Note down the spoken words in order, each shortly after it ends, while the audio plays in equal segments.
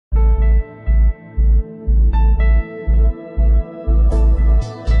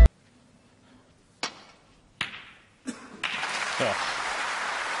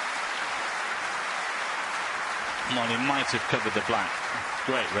might have covered the black.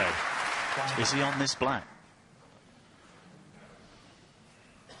 Great red. Is he on this black?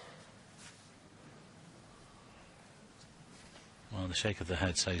 Well, the shake of the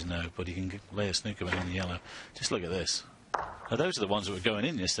head says no, but he can lay a snooker on the yellow. Just look at this. Now, those are the ones that were going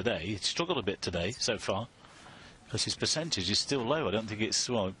in yesterday. He struggled a bit today so far because his percentage is still low. I don't think it's,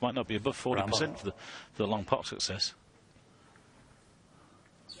 well, it might not be above 40% for the long pot success.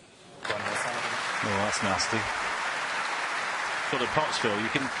 Oh, that's nasty. For the Pottsville, you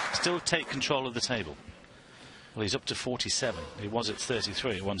can still take control of the table. Well, he's up to 47. He was at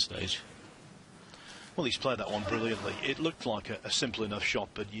 33 at one stage. Well, he's played that one brilliantly. It looked like a simple enough shot,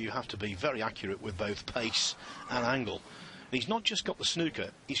 but you have to be very accurate with both pace and angle. And he's not just got the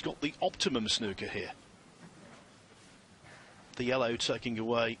snooker, he's got the optimum snooker here. The yellow taking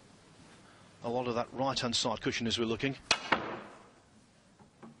away a lot of that right-hand side cushion as we're looking.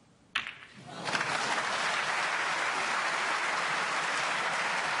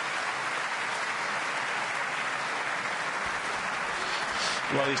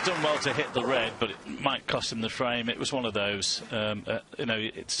 Well, he's done well to hit the red, but it might cost him the frame. It was one of those, you know,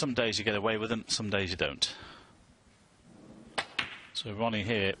 some days you get away with them, some days you don't. So Ronnie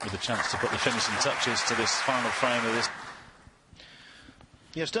here with a chance to put the finishing touches to this final frame of this.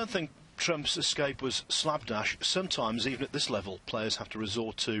 Yes, don't think Trump's escape was slapdash. Sometimes, even at this level, players have to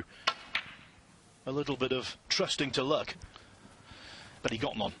resort to a little bit of trusting to luck. But he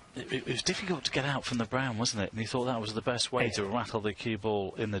got none. It was difficult to get out from the brown, wasn't it? And he thought that was the best way to rattle the cue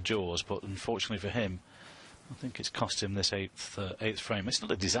ball in the jaws. But unfortunately for him, I think it's cost him this eighth frame. It's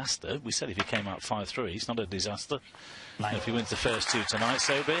not a disaster. We said if he came out 5-3, it's not a disaster. If he wins the first two tonight,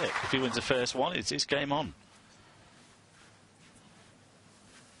 so be it. If he wins the first one, it's game on.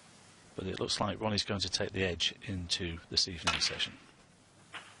 But it looks like Ronnie's going to take the edge into this evening session.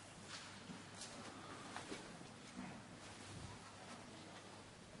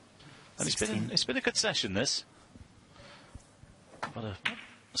 And it's been a good session, this. Got a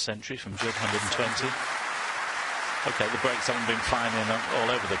century from Judd, 120. OK, the breaks haven't been flying in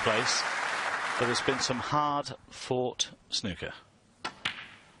all over the place, but there's been some hard-fought snooker.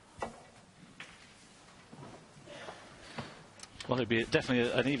 Well, it'll be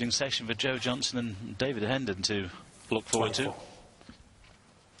definitely an evening session for Joe Johnson and David Hendon to look forward to.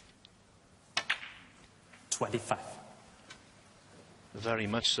 25. Very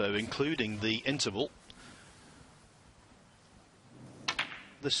much so, including the interval.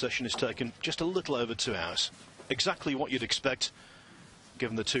 This session has taken just a little over 2 hours. Exactly what you'd expect,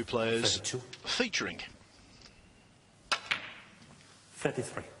 given the two players 32. Featuring.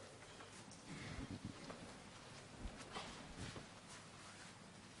 33.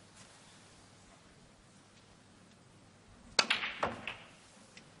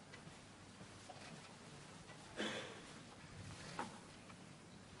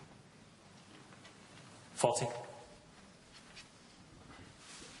 Forty.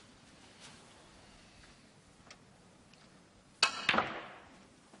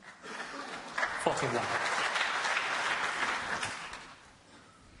 41.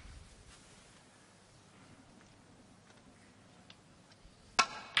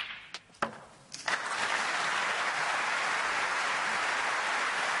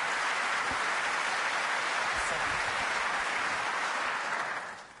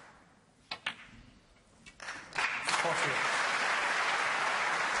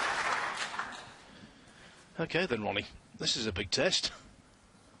 OK then, Ronnie, this is a big test.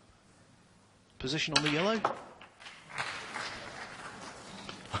 Position on the yellow.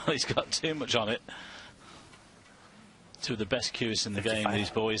 Well, he's got too much on it. Two of the best cues in the game, these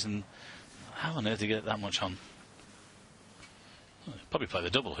boys, and how on earth do you get that much on? Well, probably play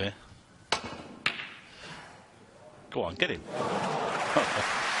the double here. Go on, get in.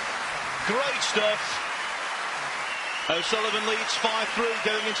 Great stuff. Sullivan leads 5-3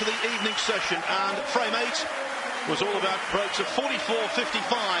 going into the evening session, and frame 8 was all about breaks of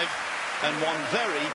 44-55 and one very